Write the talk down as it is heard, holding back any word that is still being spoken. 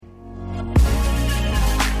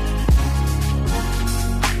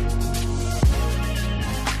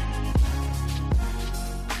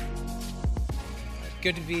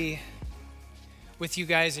Good to be with you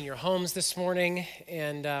guys in your homes this morning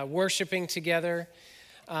and worshiping together.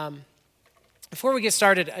 Before we get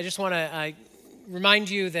started, I just want to remind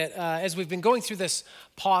you that as we've been going through this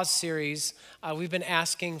pause series, we've been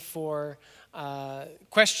asking for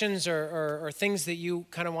questions or things that you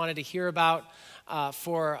kind of wanted to hear about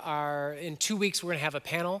in 2 weeks, we're going to have a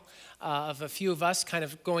panel of a few of us kind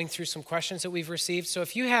of going through some questions that we've received. So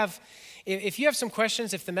if you have some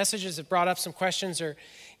questions, if the messages have brought up some questions, or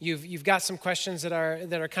you've got some questions that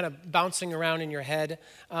are kind of bouncing around in your head,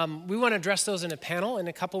 we want to address those in a panel in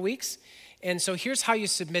a couple weeks. And so here's how you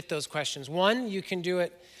submit those questions. One, you can do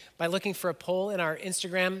it by looking for a poll in our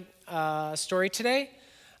Instagram story today.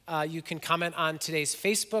 You can comment on today's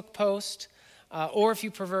Facebook post, or if you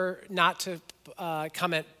prefer not to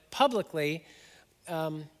comment publicly,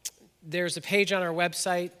 there's a page on our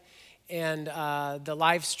website, and the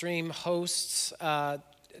live stream hosts,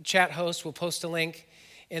 chat host will post a link,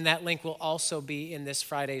 and that link will also be in this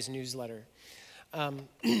Friday's newsletter.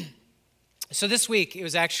 So this week, it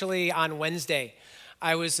was actually on Wednesday.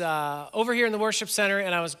 I was over here in the worship center,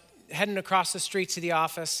 and I was heading across the street to the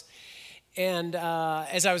office, and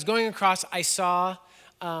as I was going across, I saw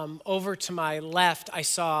over to my left, I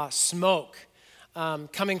saw smoke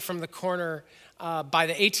coming from the corner by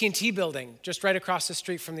the AT&T building, just right across the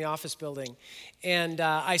street from the office building. And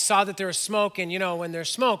I saw that there was smoke, and when there's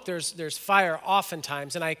smoke, there's fire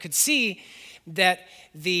oftentimes. And I could see that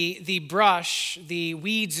the brush, the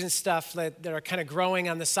weeds and stuff that are kind of growing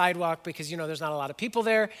on the sidewalk, because there's not a lot of people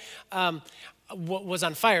there, was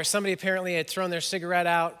on fire. Somebody apparently had thrown their cigarette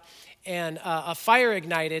out, and a fire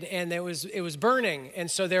ignited, and it was burning. And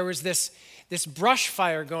so there was this brush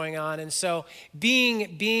fire going on. And so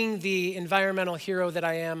being the environmental hero that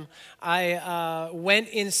I am, I went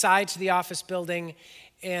inside to the office building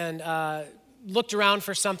and looked around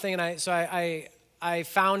for something. And I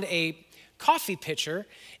found a coffee pitcher,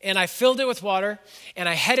 and I filled it with water, and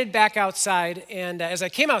I headed back outside. And as I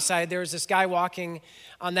came outside, there was this guy walking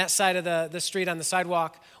on that side of the street on the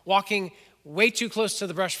sidewalk, walking way too close to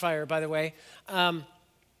the brush fire, by the way.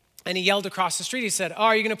 And he yelled across the street. He said, "Oh,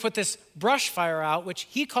 are you going to put this brush fire out?" Which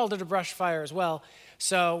he called it a brush fire as well.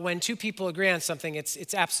 So when two people agree on something,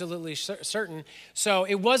 it's absolutely certain. So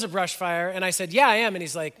it was a brush fire. And I said, "Yeah, I am." And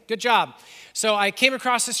he's like, "Good job." So I came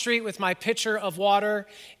across the street with my pitcher of water,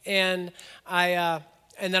 and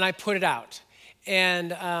then I put it out.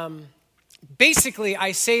 And basically,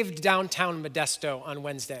 I saved downtown Modesto on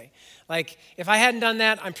Wednesday. Like, if I hadn't done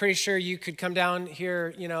that, I'm pretty sure you could come down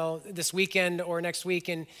here, this weekend or next week,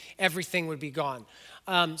 and everything would be gone.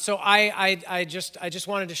 So I just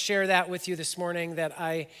wanted to share that with you this morning, that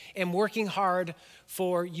I am working hard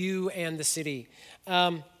for you and the city.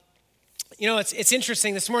 It's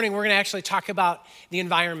interesting. This morning, we're going to actually talk about the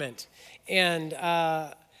environment. And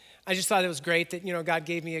I just thought it was great that, God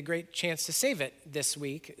gave me a great chance to save it this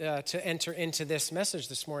week, to enter into this message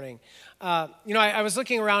this morning. I was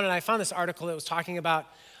looking around and I found this article that was talking about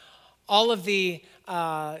all of the,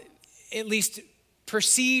 at least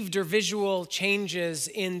perceived or visual changes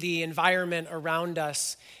in the environment around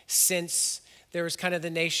us since there was kind of the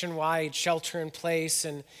nationwide shelter in place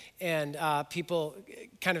and people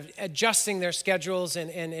kind of adjusting their schedules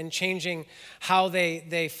and changing how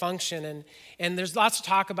they function. And there's lots of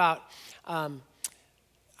talk about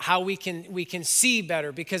how we can see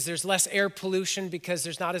better because there's less air pollution, because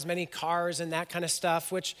there's not as many cars and that kind of stuff.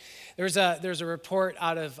 Which there's a report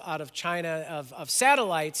out of China of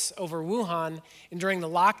satellites over Wuhan, and during the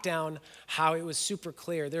lockdown, how it was super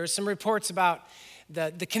clear. There are some reports about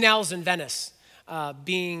the canals in Venice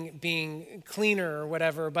being cleaner or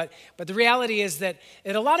whatever, but the reality is that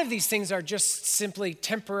a lot of these things are just simply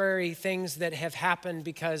temporary things that have happened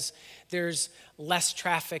because there's less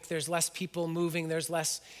traffic, there's less people moving, there's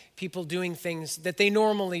less people doing things that they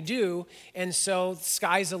normally do, and so the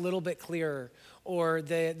sky's a little bit clearer, or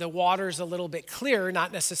the water's a little bit clearer,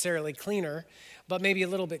 not necessarily cleaner, but maybe a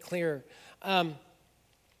little bit clearer.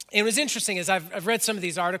 It was interesting, as I've read some of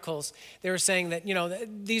these articles, they were saying that,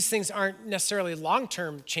 these things aren't necessarily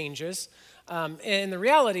long-term changes. And the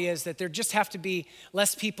reality is that there just have to be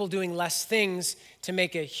less people doing less things to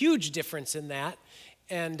make a huge difference in that.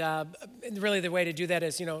 And really the way to do that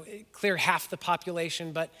is, clear half the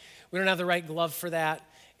population, but we don't have the right glove for that.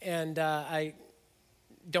 And I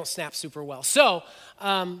don't snap super well. So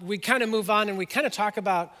we kind of move on and we kind of talk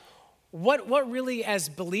about what really, as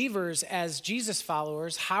believers, as Jesus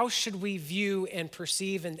followers, how should we view and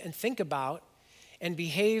perceive and think about and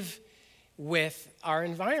behave with our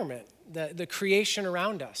environment, the creation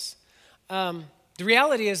around us? The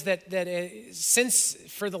reality is that since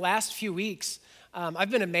for the last few weeks,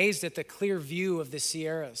 I've been amazed at the clear view of the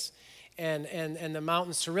Sierras and the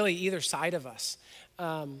mountains to really either side of us.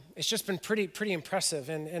 It's just been pretty impressive.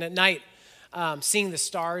 And at night, seeing the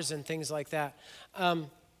stars and things like that.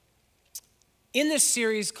 In this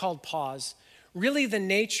series called Pause, really the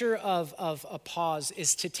nature of a pause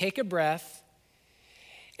is to take a breath.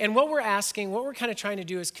 And what we're kind of trying to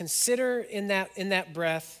do is consider in that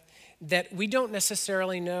breath that we don't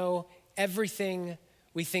necessarily know everything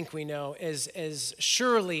we think we know as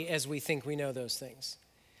surely as we think we know those things.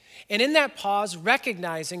 And in that pause,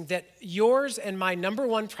 recognizing that yours and my number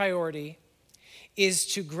one priority is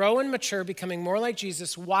to grow and mature, becoming more like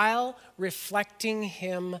Jesus while reflecting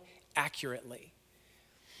him accurately.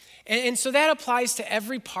 And so that applies to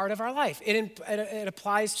every part of our life. It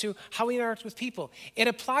applies to how we interact with people. It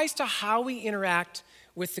applies to how we interact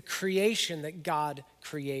with the creation that God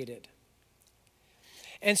created.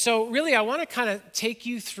 And so really, I want to kind of take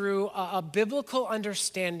you through a biblical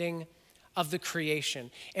understanding of the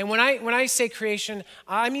creation. And when I say creation,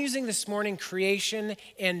 I'm using this morning creation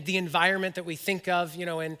and the environment that we think of,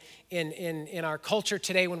 in our culture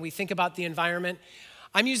today when we think about the environment.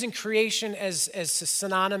 I'm using creation as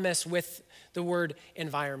synonymous with the word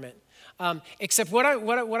environment. Except what I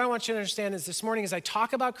want you to understand is this morning as I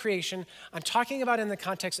talk about creation, I'm talking about in the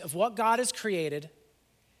context of what God has created,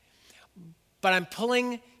 but I'm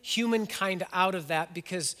pulling humankind out of that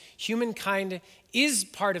because humankind is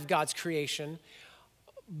part of God's creation,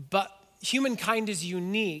 but humankind is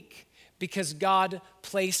unique because God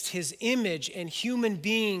placed his image in human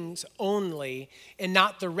beings only and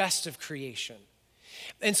not the rest of creation.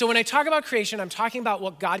 And so when I talk about creation, I'm talking about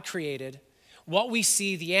what God created, what we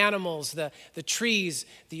see, the animals, the trees,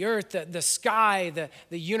 the earth, the sky,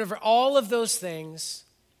 the universe, all of those things.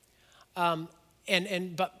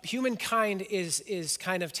 But humankind is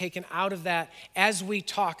kind of taken out of that as we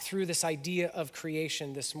talk through this idea of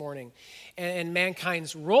creation this morning and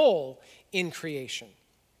mankind's role in creation.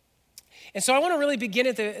 And so I want to really begin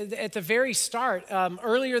at the very start.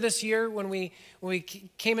 Earlier this year, when we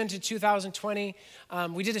came into 2020,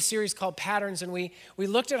 we did a series called Patterns, and we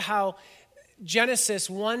looked at how Genesis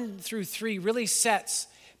 1 through 3 really sets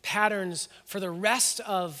patterns for the rest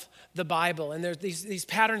of the Bible. And these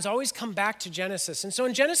patterns always come back to Genesis. And so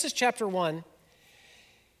in Genesis chapter 1,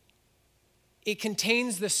 it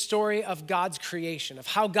contains the story of God's creation, of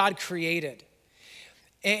how God created.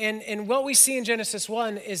 And what we see in Genesis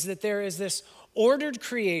 1 is that there is this ordered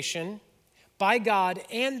creation by God,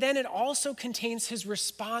 and then it also contains his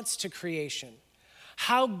response to creation,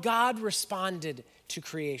 how God responded to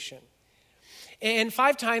creation. And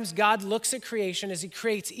 5 times God looks at creation as he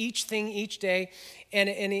creates each thing each day, and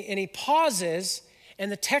he pauses,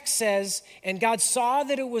 and the text says, and God saw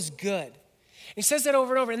that it was good. He says that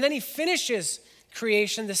over and over, and then he finishes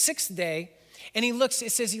creation the 6th day, and he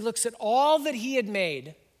looks at all that he had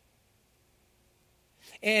made.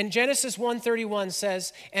 And Genesis 1:31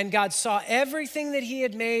 says, and God saw everything that he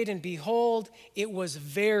had made, and behold, it was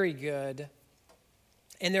very good.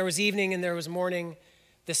 And there was evening and there was morning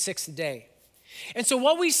the 6th day. And so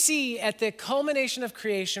what we see at the culmination of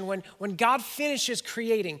creation, when God finishes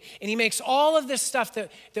creating, and he makes all of this stuff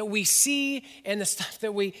that we see and the stuff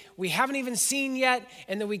that we haven't even seen yet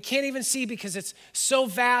and that we can't even see because it's so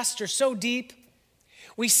vast or so deep,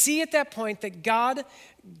 we see at that point that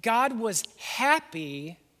God was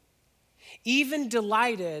happy, even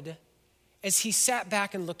delighted, as he sat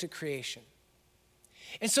back and looked at creation.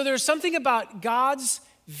 And so there's something about God's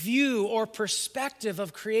view or perspective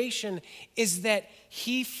of creation is that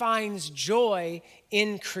he finds joy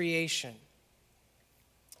in creation.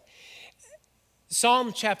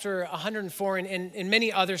 Psalm chapter 104 and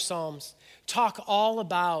many other psalms talk all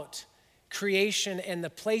about creation and the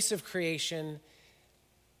place of creation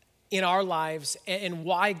in our lives and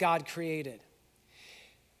why God created.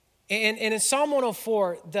 And in Psalm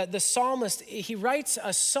 104, the psalmist, he writes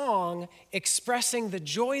a song expressing the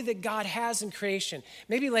joy that God has in creation.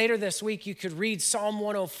 Maybe later this week you could read Psalm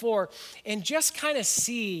 104 and just kind of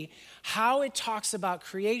see how it talks about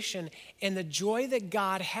creation and the joy that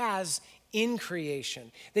God has in creation,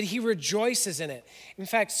 that he rejoices in it. In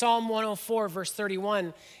fact, Psalm 104 verse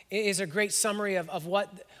 31 is a great summary of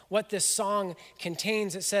what this song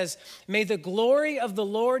contains. It says, "May the glory of the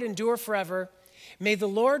Lord endure forever. May the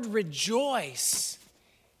Lord rejoice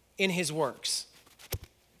in his works."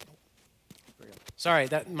 Sorry,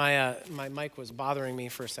 that my mic was bothering me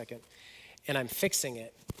for a second, and I'm fixing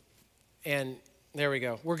it. And there we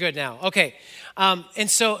go. We're good now. Okay.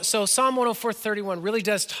 And so Psalm 104:31 really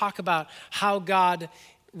does talk about how God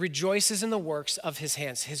rejoices in the works of his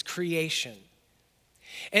hands, his creation.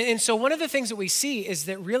 And so one of the things that we see is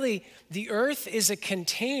that really the earth is a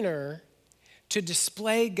container to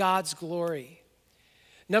display God's glory.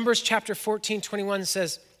 Numbers chapter 14:21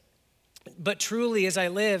 says, "But truly as I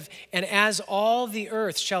live, and as all the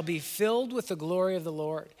earth shall be filled with the glory of the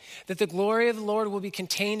Lord," that the glory of the Lord will be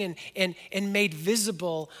contained and made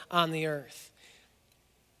visible on the earth.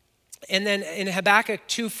 And then in Habakkuk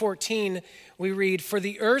 2:14, we read, "For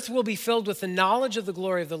the earth will be filled with the knowledge of the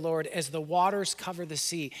glory of the Lord as the waters cover the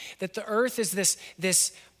sea." That the earth is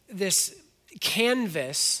this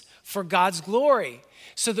canvas for God's glory,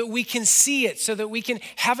 so that we can see it, so that we can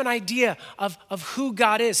have an idea of who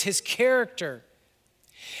God is, his character.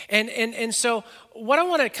 And so what I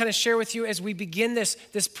want to kind of share with you as we begin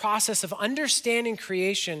this process of understanding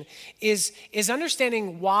creation is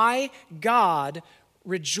understanding why God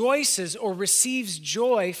rejoices or receives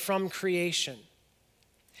joy from creation.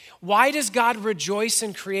 Why does God rejoice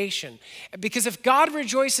in creation? Because if God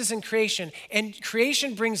rejoices in creation and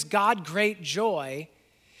creation brings God great joy,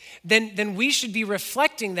 then we should be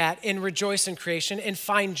reflecting that in rejoice in creation and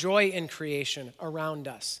find joy in creation around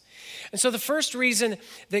us. And so the first reason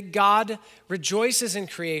that God rejoices in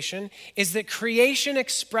creation is that creation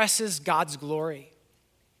expresses God's glory.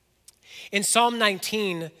 In Psalm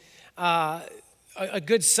 19, a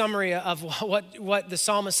good summary of what the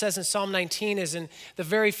psalmist says in Psalm 19 is in the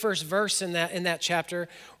very first verse in that chapter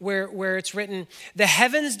where it's written, "The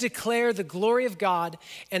heavens declare the glory of God,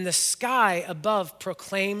 and the sky above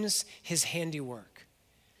proclaims his handiwork."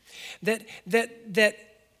 That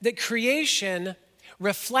creation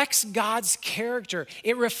reflects God's character.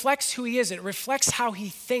 It reflects who he is. It reflects how he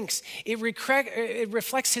thinks. It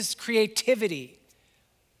reflects his creativity.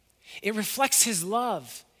 It reflects his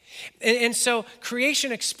love. And so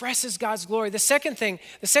creation expresses God's glory. The second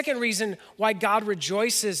reason why God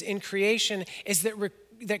rejoices in creation is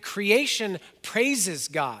that creation praises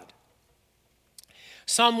God.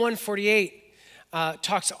 Psalm 148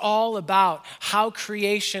 talks all about how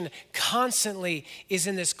creation constantly is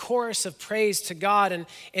in this chorus of praise to God,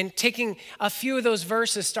 and taking a few of those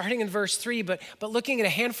verses, starting in verse 3, but looking at a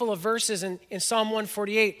handful of verses in Psalm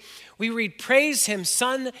 148, we read, "Praise him,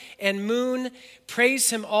 sun and moon. Praise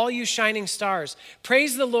him, all you shining stars.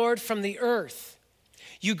 Praise the Lord from the earth,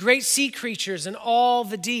 you great sea creatures and all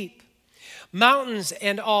the deep. Mountains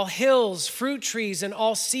and all hills, fruit trees and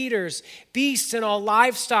all cedars, beasts and all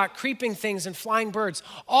livestock, creeping things and flying birds."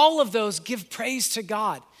 All of those give praise to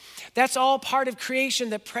God. That's all part of creation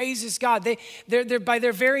that praises God. They're by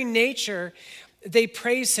their very nature, they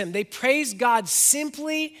praise him. They praise God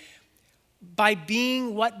simply by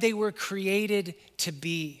being what they were created to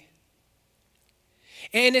be.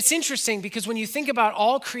 And it's interesting because when you think about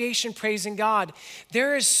all creation praising God,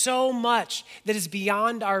 there is so much that is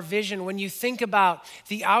beyond our vision. When you think about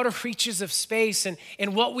the outer reaches of space and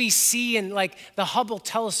what we see in like the Hubble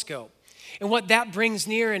telescope and what that brings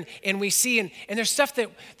near and we see, and there's stuff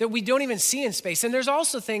that we don't even see in space. And there's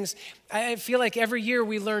also things, I feel like every year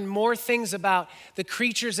we learn more things about the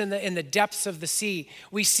creatures in the depths of the sea.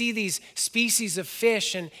 We see these species of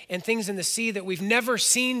fish and things in the sea that we've never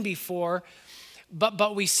seen before,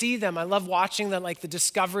 but we see them. I love watching them, like the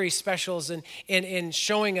Discovery specials and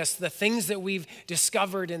showing us the things that we've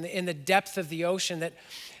discovered in the depth of the ocean that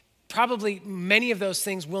probably many of those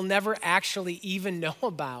things we'll never actually even know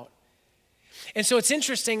about. And so it's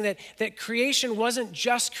interesting that creation wasn't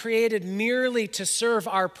just created merely to serve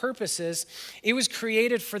our purposes. It was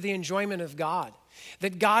created for the enjoyment of God,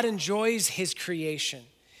 that God enjoys his creation,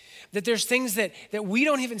 that there's things that we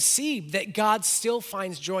don't even see that God still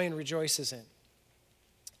finds joy and rejoices in.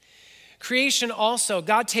 Creation also,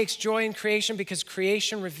 God takes joy in creation because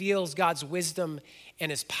creation reveals God's wisdom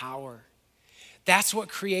and his power. That's what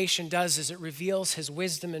creation does, is it reveals his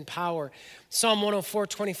wisdom and power. Psalm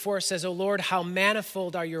 104:24 says, "O Lord, how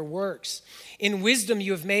manifold are your works. In wisdom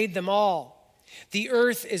you have made them all. The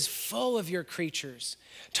earth is full of your creatures."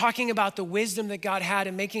 Talking about the wisdom that God had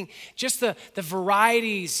in making just the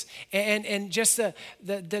varieties and just the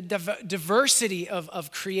diversity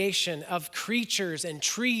of creation, of creatures and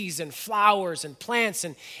trees and flowers and plants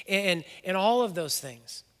and all of those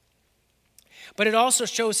things. But it also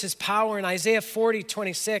shows his power in Isaiah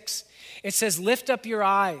 40:26. It says, "Lift up your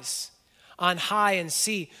eyes on high and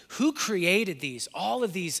see who created these, all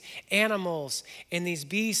of these animals and these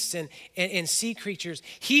beasts and sea creatures.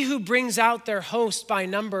 He who brings out their host by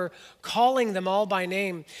number, calling them all by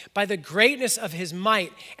name, by the greatness of his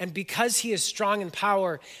might, and because he is strong in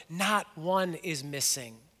power, not one is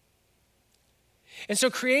missing." And so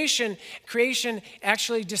creation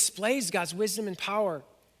actually displays God's wisdom and power.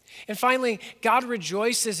 And finally, God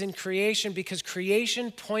rejoices in creation because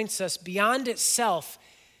creation points us beyond itself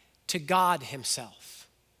to God himself.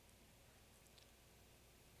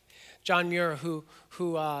 John Muir, who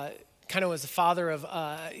kind of was the father of,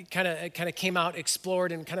 kind of came out,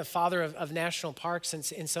 explored, and kind of father of national parks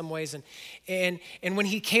in some ways. And when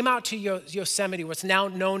he came out to Yosemite, what's now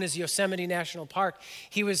known as Yosemite National Park,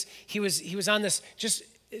 he was on this just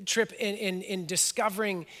trip in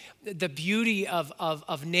discovering the beauty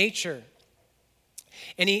of nature.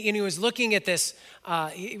 And he was looking at this.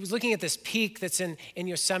 He was looking at this peak that's in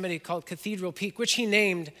Yosemite called Cathedral Peak, which he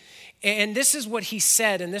named. And this is what he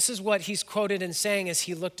said, and this is what he's quoted in saying as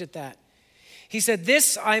he looked at that. He said,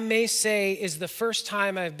 "This, I may say, is the first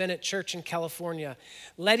time I've been at church in California.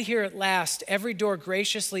 Led here at last, every door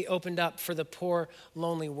graciously opened up for the poor,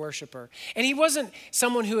 lonely worshiper." And he wasn't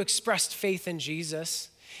someone who expressed faith in Jesus.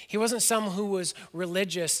 He wasn't someone who was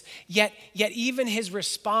religious, yet even his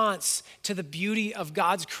response to the beauty of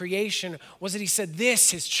God's creation was that he said,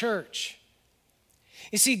 "This is church."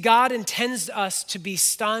 You see, God intends us to be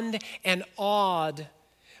stunned and awed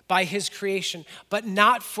by his creation, but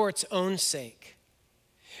not for its own sake.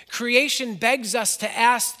 Creation begs us to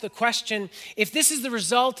ask the question, if this is the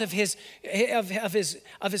result of his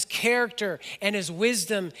character and his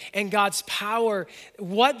wisdom and God's power,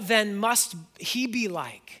 what then must he be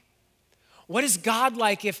like? What is God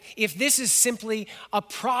like if this is simply a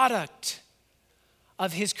product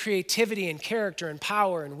of his creativity and character and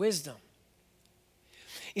power and wisdom?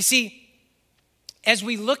 You see, as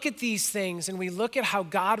we look at these things and we look at how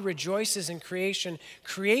God rejoices in creation,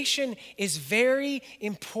 creation is very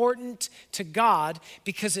important to God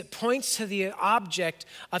because it points to the object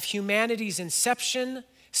of humanity's inception,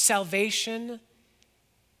 salvation,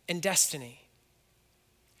 and destiny.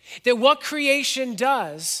 That what creation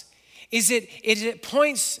does is it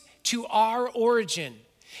points to our origin.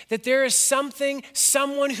 That there is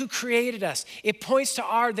someone who created us. It points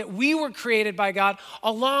to that we were created by God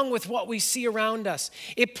along with what we see around us.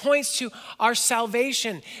 It points to our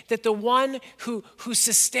salvation, that the one who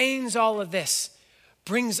sustains all of this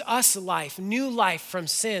brings us life, new life from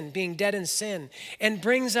sin, being dead in sin, and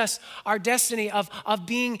brings us our destiny of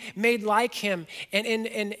being made like him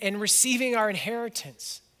and receiving our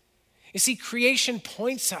inheritance. You see, creation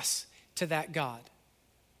points us to that God.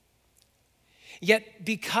 Yet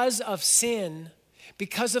because of sin,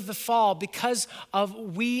 because of the fall, because of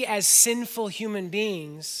we as sinful human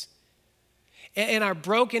beings and our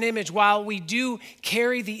broken image, while we do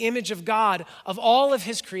carry the image of God, of all of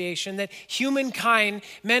his creation, that humankind,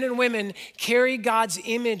 men and women, carry God's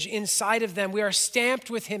image inside of them. We are stamped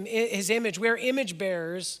with his image. We are image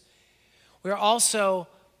bearers. We are also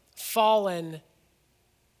fallen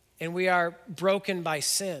and we are broken by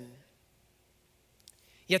sin.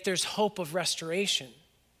 Yet there's hope of restoration.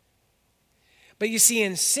 But you see,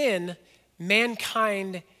 in sin,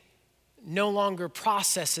 mankind no longer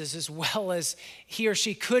processes as well as he or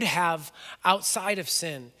she could have outside of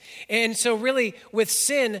sin. And so really, with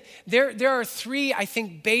sin, there are three, I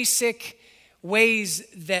think, basic ways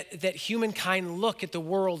that humankind look at the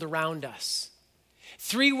world around us.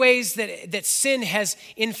 Three ways that sin has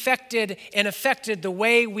infected and affected the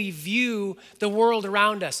way we view the world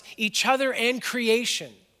around us, each other and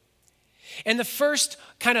creation. And the first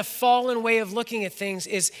kind of fallen way of looking at things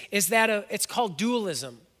is that it's called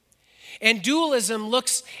dualism. And dualism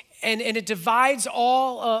looks, and it divides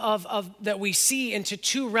all of that we see into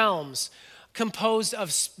two realms, composed of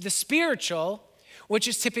the spiritual, which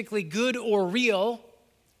is typically good or real,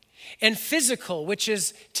 and physical, which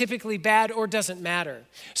is typically bad or doesn't matter.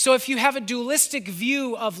 So if you have a dualistic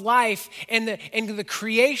view of life and the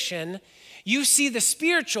creation, you see the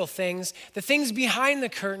spiritual things, the things behind the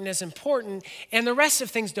curtain as important, and the rest of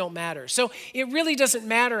things don't matter. So it really doesn't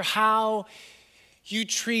matter how you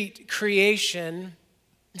treat creation.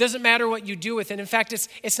 It doesn't matter what you do with it. In fact,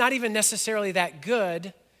 it's not even necessarily that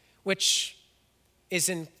good, which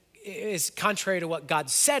is contrary to what God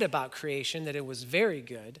said about creation, that it was very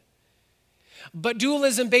good. But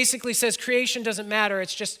dualism basically says creation doesn't matter.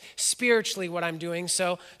 It's just spiritually what I'm doing.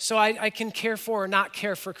 So I can care for or not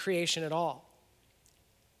care for creation at all.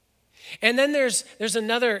 And then there's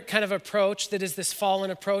another kind of approach that is this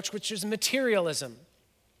fallen approach, which is materialism.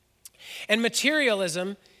 And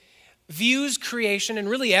materialism views creation and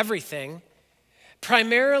really everything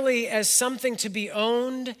primarily as something to be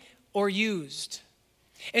owned or used.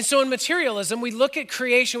 And so in materialism, we look at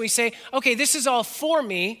creation, we say, okay, this is all for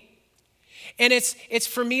me. And it's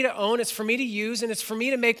for me to own, it's for me to use, and it's for me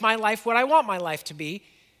to make my life what I want my life to be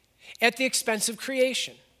at the expense of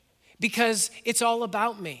creation because it's all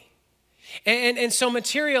about me. And so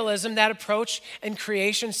materialism, that approach in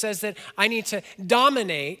creation says that I need to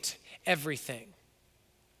dominate everything.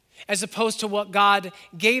 as opposed to what God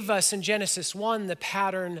gave us in Genesis 1, the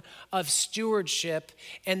pattern of stewardship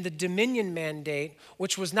and the dominion mandate,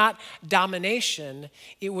 which was not domination,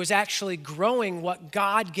 it was actually growing what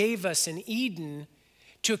God gave us in Eden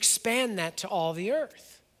to expand that to all the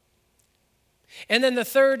earth. And then the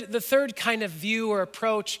third kind of view or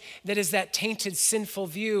approach that is that tainted, sinful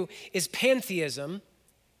view is pantheism,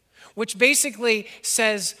 which basically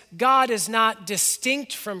says God is not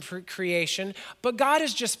distinct from creation, but God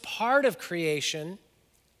is just part of creation,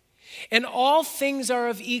 and all things are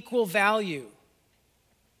of equal value.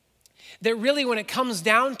 That really, when it comes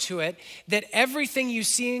down to it, that everything you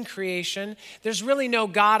see in creation, there's really no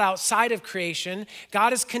God outside of creation.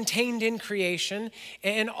 God is contained in creation,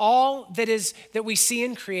 and all that we see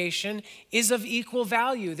in creation is of equal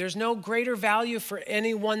value. There's no greater value for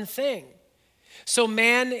any one thing. So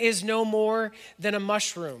man is no more than a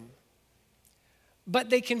mushroom, but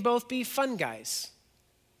they can both be fun guys.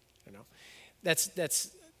 You know,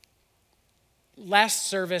 that's last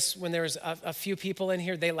service when there was a few people in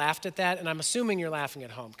here, they laughed at that, and I'm assuming you're laughing at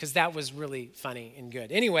home because that was really funny and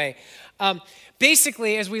good. Anyway,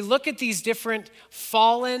 basically, as we look at these different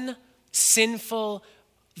fallen, sinful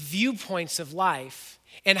viewpoints of life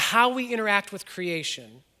and how we interact with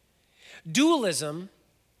creation, dualism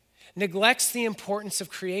neglects the importance of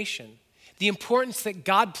creation, the importance that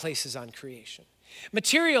God places on creation.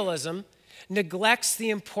 Materialism neglects the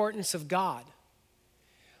importance of God.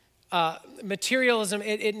 Materialism,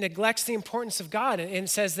 it neglects the importance of God and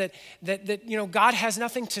says that God has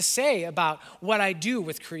nothing to say about what I do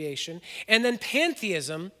with creation. And then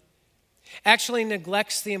pantheism actually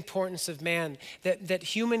neglects the importance of man, that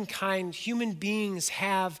humankind, human beings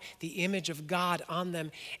have the image of God on them,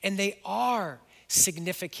 and they are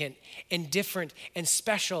significant and different and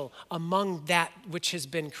special among that which has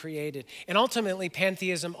been created. And ultimately,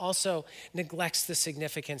 pantheism also neglects the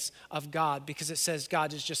significance of God because it says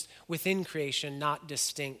God is just within creation, not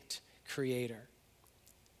distinct creator.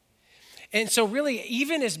 And so really,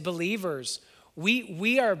 even as believers,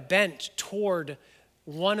 we are bent toward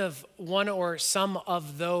one or some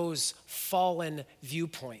of those fallen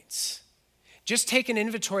viewpoints. Just take an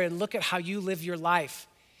inventory and look at how you live your life.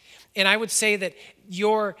 And I would say that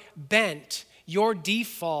your bent, your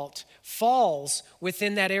default falls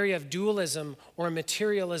within that area of dualism or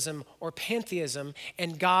materialism or pantheism,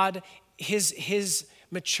 and God, his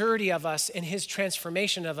maturity of us and his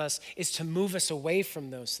transformation of us is to move us away from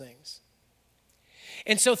those things.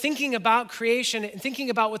 And so thinking about creation and thinking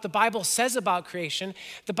about what the Bible says about creation,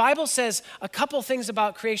 the Bible says a couple things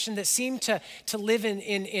about creation that seem to live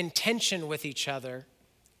in tension with each other.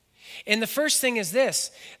 And the first thing is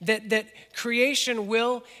this, that creation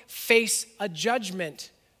will face a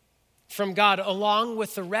judgment from God along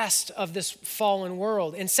with the rest of this fallen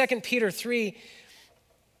world. In 2 Peter 3,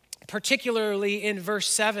 particularly in verse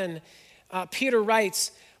 7, Peter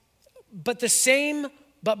writes, but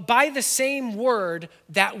by the same word,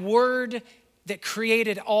 that word that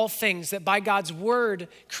created all things, that by God's word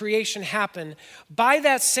creation happened, by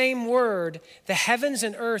that same word, the heavens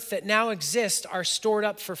and earth that now exist are stored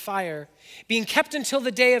up for fire, being kept until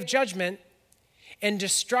the day of judgment and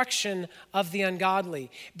destruction of the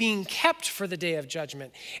ungodly, being kept for the day of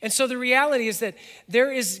judgment. And so the reality is that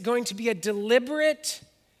there is going to be a deliberate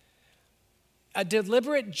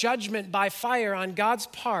judgment by fire on God's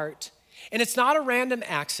part, and it's not a random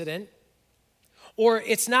accident, or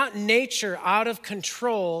it's not nature out of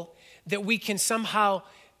control that we can somehow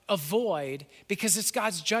avoid because it's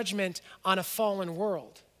God's judgment on a fallen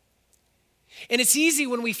world. And it's easy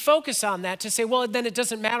when we focus on that to say, well, then it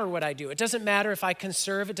doesn't matter what I do. It doesn't matter if I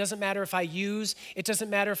conserve. It doesn't matter if I use. It doesn't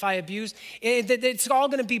matter if I abuse. It's all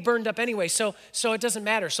going to be burned up anyway, so it doesn't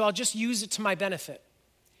matter. So I'll just use it to my benefit.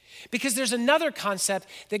 Because there's another concept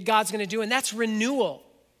that God's going to do, and that's renewal.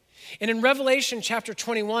 And in Revelation chapter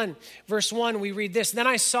 21, verse 1, we read this, then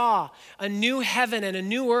I saw a new heaven and a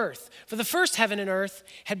new earth. For the first heaven and earth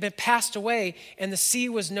had been passed away, and the sea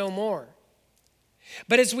was no more.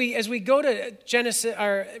 But as we go to Genesis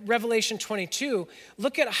or Revelation 22,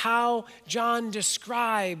 look at how John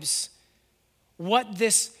describes what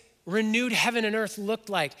this renewed heaven and earth looked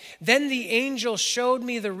like. Then the angel showed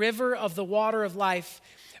me the river of the water of life,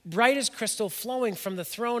 bright as crystal, flowing from the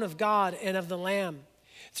throne of God and of the Lamb,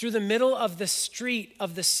 through the middle of the street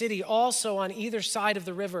of the city, also on either side of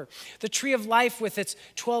the river. The tree of life with its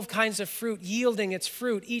 12 kinds of fruit, yielding its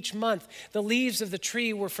fruit each month. The leaves of the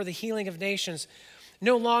tree were for the healing of nations.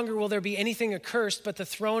 No longer will there be anything accursed, but the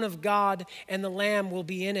throne of God and the Lamb will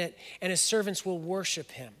be in it, and his servants will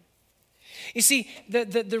worship him. You see,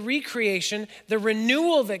 the recreation, the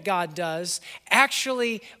renewal that God does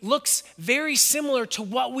actually looks very similar to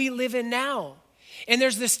what we live in now. And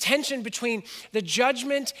there's this tension between the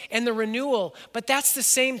judgment and the renewal, but that's the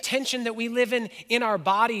same tension that we live in our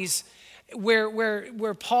bodies,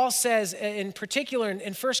 where Paul says in particular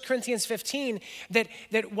in 1 Corinthians 15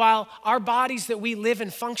 that while our bodies that we live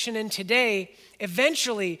and function in today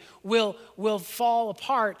eventually will fall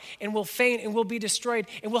apart and will faint and will be destroyed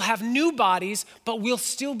and we'll have new bodies, but we'll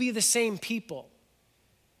still be the same people.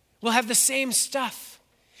 We'll have the same stuff.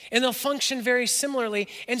 And they'll function very similarly.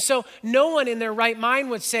 And so no one in their right mind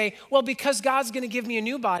would say, well, because God's going to give me a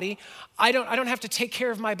new body, I don't have to take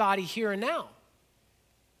care of my body here and now.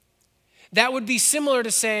 That would be similar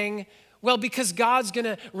to saying, well, because God's going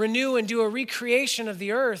to renew and do a recreation of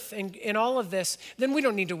the earth and all of this, then we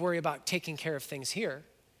don't need to worry about taking care of things here.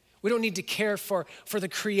 We don't need to care for the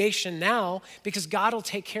creation now because God will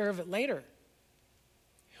take care of it later.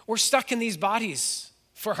 We're stuck in these bodies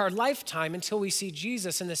for our lifetime until we see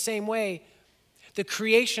Jesus. In the same way, the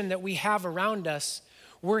creation that we have around us,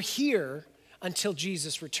 we're here until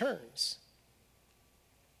Jesus returns.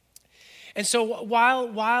 And so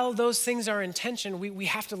while those things are in tension, we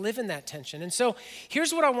have to live in that tension. And so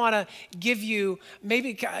here's what I want to give you,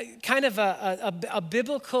 maybe kind of a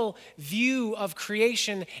biblical view of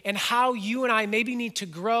creation and how you and I maybe need to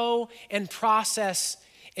grow and process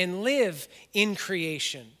and live in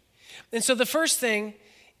creation. And so the first thing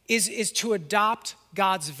is to adopt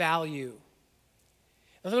God's value.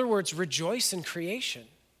 In other words, rejoice in creation.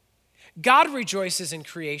 God rejoices in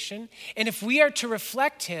creation, and if we are to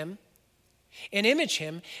reflect him and image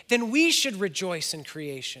him, then we should rejoice in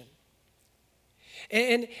creation.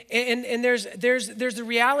 And there's the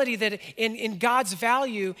reality that in God's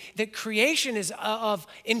value, that creation is of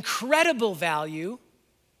incredible value,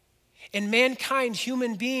 and mankind,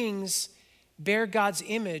 human beings, bear God's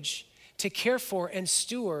image to care for and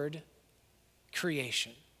steward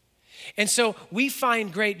creation. And so we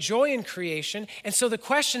find great joy in creation. And so the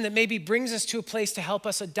question that maybe brings us to a place to help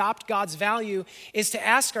us adopt God's value is to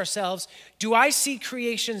ask ourselves, do I see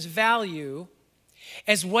creation's value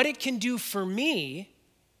as what it can do for me,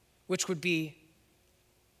 which would be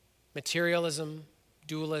materialism,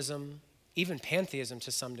 dualism, even pantheism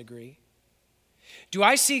to some degree? Do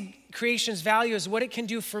I see creation's value as what it can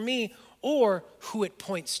do for me or who it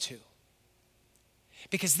points to?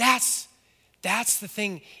 Because that's the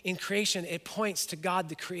thing in creation. It points to God,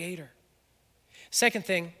 the creator. Second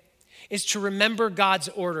thing is to remember God's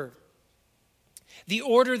order. The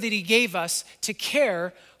order that he gave us to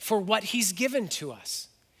care for what he's given to us.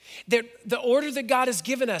 The order that God has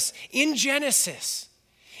given us in Genesis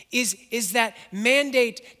is that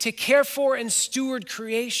mandate to care for and steward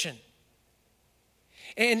creation.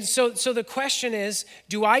 And so the question is,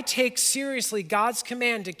 do I take seriously God's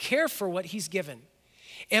command to care for what he's given?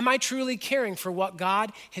 Am I truly caring for what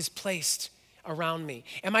God has placed around me?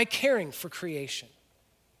 Am I caring for creation?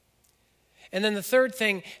 And then the third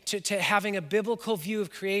thing to having a biblical view of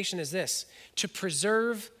creation is this: to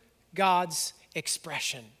preserve God's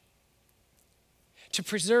expression. To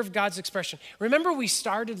preserve God's expression. Remember, we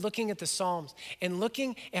started looking at the Psalms and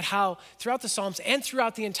looking at how throughout the Psalms and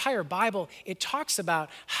throughout the entire Bible, it talks about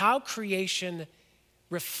how creation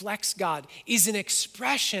reflects God, is an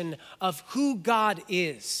expression of who God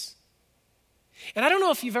is. And I don't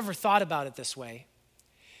know if you've ever thought about it this way,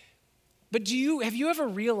 but have you ever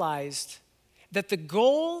realized that the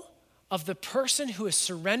goal of the person who is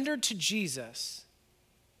surrendered to Jesus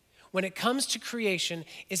when it comes to creation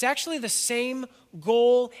is actually the same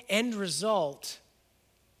goal and result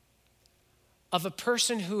of a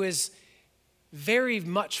person who is very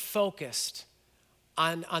much focused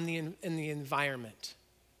in the environment?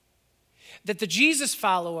 That the Jesus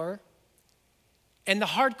follower and the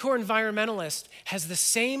hardcore environmentalist has the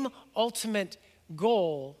same ultimate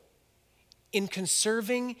goal in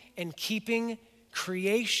conserving and keeping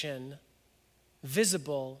creation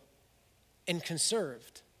visible and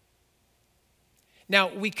conserved. Now,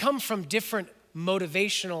 we come from different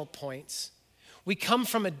motivational points. We come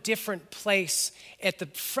from a different place at the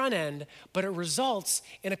front end, but it results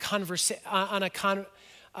in a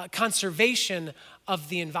conservation of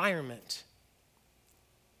the environment.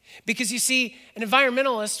 Because you see, an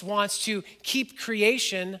environmentalist wants to keep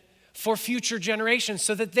creation for future generations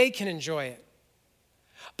so that they can enjoy it.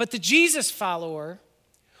 But the Jesus follower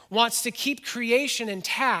wants to keep creation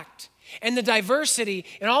intact and the diversity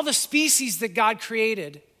and all the species that God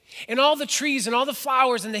created and all the trees and all the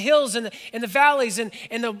flowers and the hills and the valleys and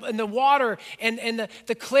the water and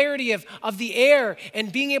the clarity of the air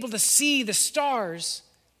and being able to see the stars,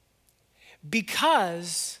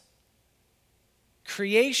 because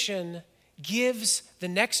creation gives the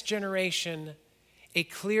next generation a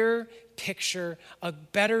clear picture, a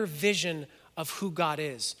better vision of who God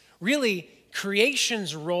is. Really,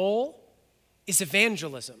 creation's role is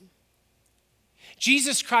evangelism.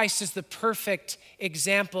 Jesus Christ is the perfect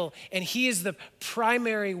example, and he is the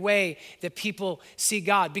primary way that people see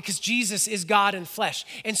God, because Jesus is God in flesh.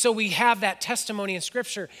 And so we have that testimony in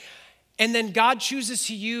Scripture. And then God chooses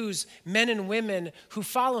to use men and women who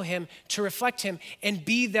follow him to reflect him and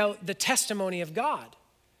be the testimony of God.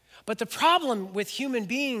 But the problem with human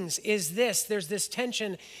beings is this: there's this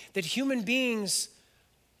tension that human beings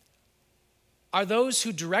are those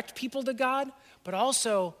who direct people to God, but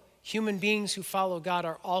also human beings who follow God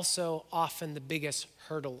are also often the biggest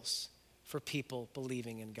hurdles for people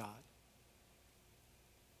believing in God.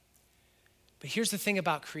 But here's the thing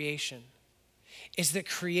about creation, is that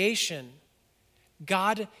creation,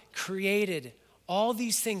 God created all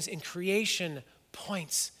these things, and creation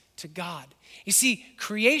points to God. You see,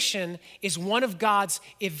 creation is one of God's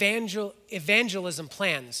evangelism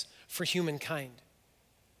plans for humankind.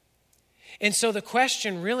 And so the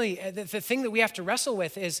question really, the thing that we have to wrestle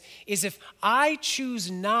with is if I choose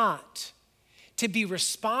not to be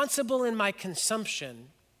responsible in my consumption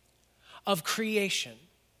of creation,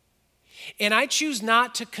 and I choose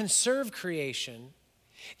not to conserve creation,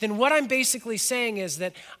 then what I'm basically saying is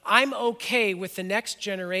that I'm okay with the next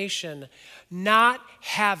generation not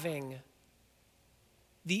having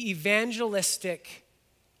the evangelistic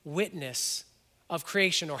witness of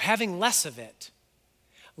creation, or having less of it.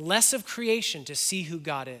 Less of creation to see who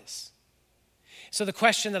God is. So the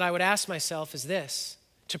question that I would ask myself is this,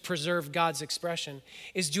 to preserve God's expression,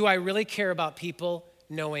 is do I really care about people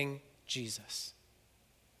knowing Jesus?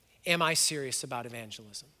 Am I serious about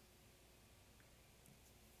evangelism?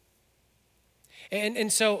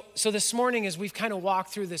 And so this morning, as we've kind of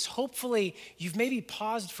walked through this, hopefully you've maybe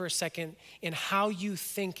paused for a second in how you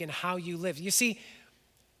think and how you live. You see,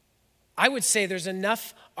 I would say there's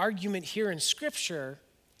enough argument here in Scripture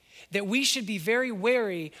that we should be very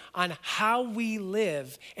wary on how we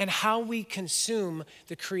live and how we consume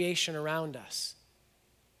the creation around us.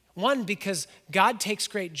 One, because God takes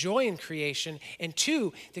great joy in creation, and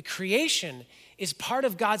two, the creation is part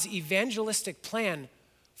of God's evangelistic plan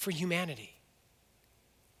for humanity.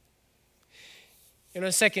 In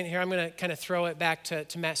a second here, I'm going to kind of throw it back to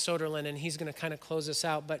Matt Soderlund, and he's going to kind of close us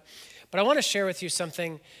out. But I want to share with you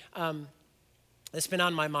something that's been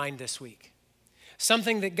on my mind this week.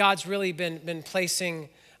 Something that God's really been placing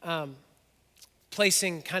kind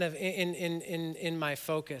of in my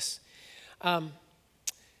focus.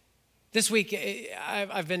 This week,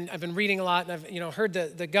 I've been reading a lot, and I've heard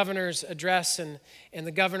the governor's address, and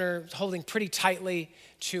the governor holding pretty tightly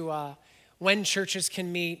to when churches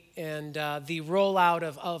can meet and the rollout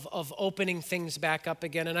of opening things back up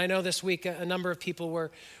again. And I know this week a number of people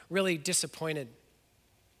were really disappointed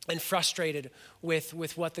and frustrated with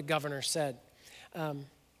what the governor said. And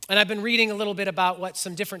I've been reading a little bit about what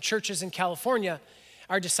some different churches in California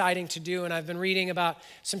are deciding to do. And I've been reading about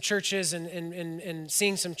some churches and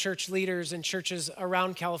seeing some church leaders in churches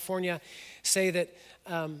around California say that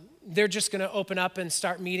they're just going to open up and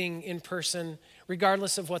start meeting in person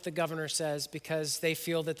regardless of what the governor says, because they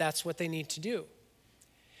feel that that's what they need to do.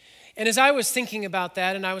 And as I was thinking about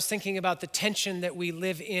that, and I was thinking about the tension that we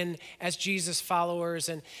live in as Jesus followers,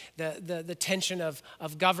 and the tension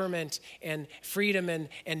of government and freedom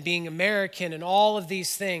and being American and all of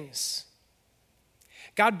these things,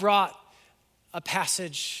 God brought a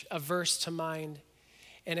passage, a verse to mind,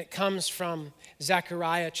 and it comes from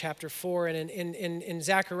Zechariah chapter 4. And in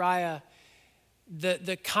Zechariah,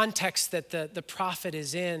 the context that the prophet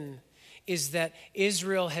is in is that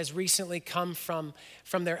Israel has recently come from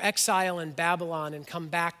their exile in Babylon and come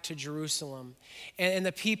back to Jerusalem. And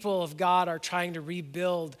the people of God are trying to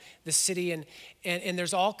rebuild the city, and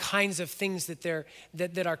there's all kinds of things that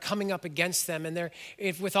are coming up against them. And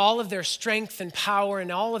with all of their strength and power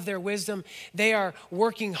and all of their wisdom, they are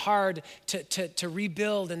working hard to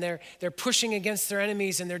rebuild, and they're pushing against their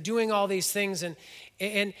enemies, and they're doing all these things.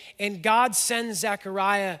 And God sends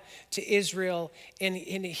Zechariah to Israel, and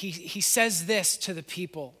he says this to the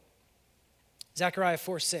people. Zechariah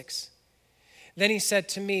 4:6. Then he said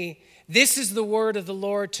to me, "This is the word of the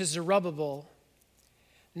Lord to Zerubbabel,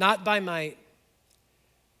 not by might,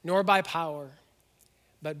 nor by power,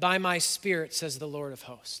 but by my Spirit, says the Lord of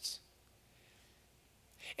hosts."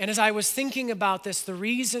 And as I was thinking about this, the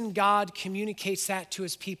reason God communicates that to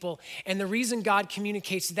his people, and the reason God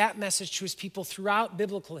communicates that message to his people throughout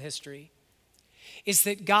biblical history, is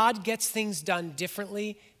that God gets things done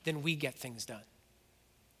differently than we get things done.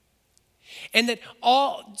 And that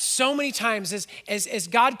so many times as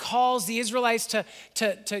God calls the Israelites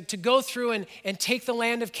to go through and take the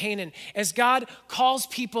land of Canaan, as God calls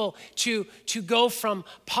people to go from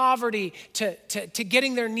poverty to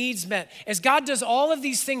getting their needs met, as God does all of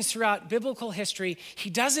these things throughout biblical history, he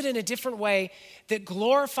does it in a different way that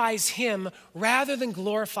glorifies him rather than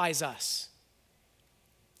glorifies us.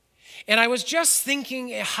 And I was just thinking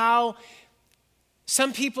how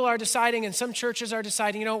some people are deciding and some churches are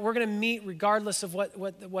deciding, we're going to meet regardless of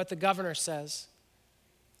what the governor says.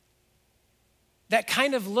 That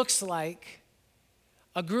kind of looks like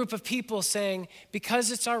a group of people saying, because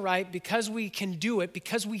it's our right, because we can do it,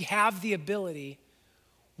 because we have the ability,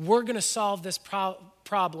 we're going to solve this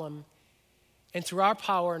problem, and through our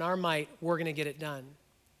power and our might, we're going to get it done.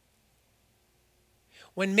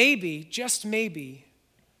 When maybe, just maybe,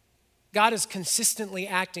 God is consistently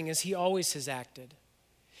acting as he always has acted.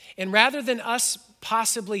 And rather than us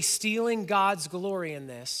possibly stealing God's glory in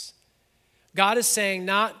this, God is saying,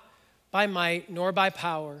 not by might nor by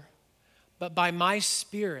power, but by my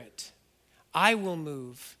Spirit, I will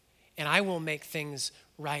move and I will make things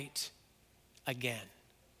right again.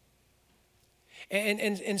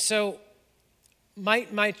 And so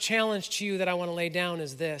my challenge to you that I want to lay down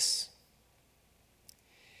is this: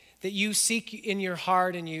 that you seek in your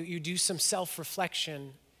heart and you do some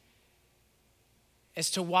self-reflection as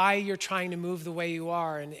to why you're trying to move the way you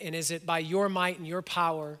are. And is it by your might and your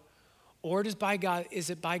power, or is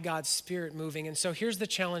it by God's Spirit moving? And so here's the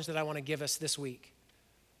challenge that I want to give us this week.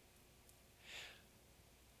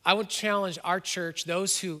 I would challenge our church,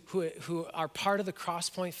 those who are part of the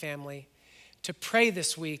Crosspoint family, to pray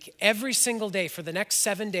this week every single day for the next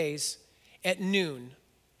 7 days at noon.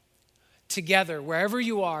 Together, wherever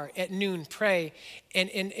you are, at noon, pray.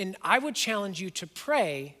 And I would challenge you to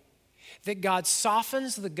pray that God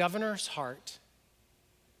softens the governor's heart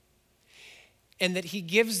and that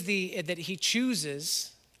he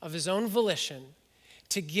chooses of his own volition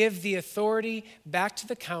to give the authority back to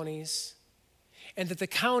the counties, and that the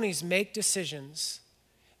counties make decisions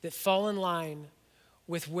that fall in line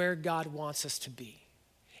with where God wants us to be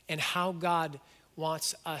and how God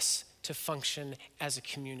wants us to function as a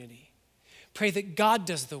community. Pray that God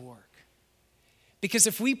does the work. Because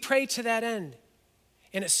if we pray to that end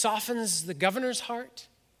and it softens the governor's heart,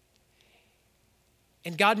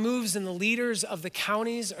 and God moves in the leaders of the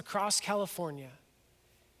counties across California,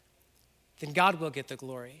 then God will get the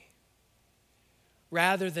glory.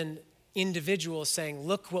 Rather than individuals saying,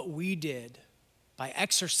 look what we did by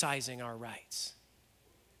exercising our rights.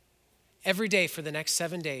 Every day for the next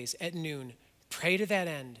 7 days at noon, pray to that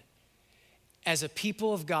end as a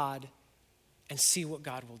people of God and see what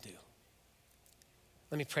God will do.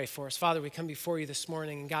 Let me pray for us. Father, we come before you this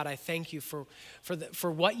morning, and God, I thank you for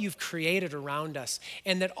what you've created around us,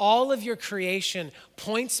 and that all of your creation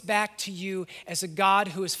points back to you as a God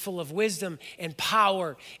who is full of wisdom and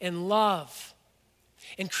power and love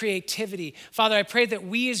and creativity. Father, I pray that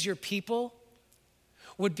we as your people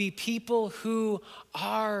would be people who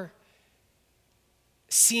are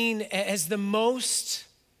seen as the most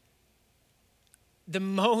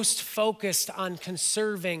focused on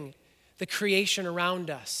conserving the creation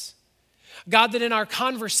around us. God, that in our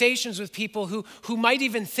conversations with people who might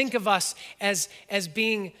even think of us as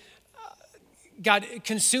being, God,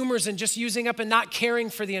 consumers and just using up and not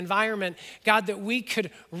caring for the environment, God, that we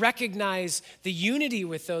could recognize the unity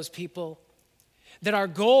with those people, that our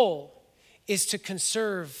goal is to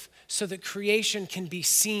conserve so that creation can be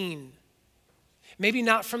seen. Maybe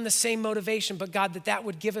not from the same motivation, but God, that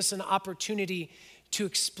would give us an opportunity to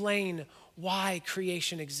explain why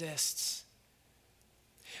creation exists.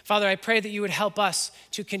 Father, I pray that you would help us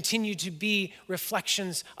to continue to be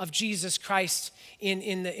reflections of Jesus Christ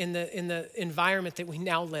in the environment that we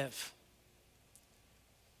now live.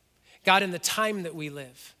 God, in the time that we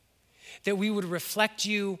live, that we would reflect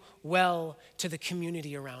you well to the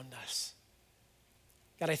community around us.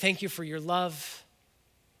 God, I thank you for your love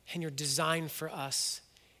and your design for us,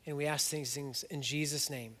 and we ask these things in Jesus'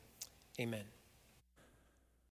 name. Amen.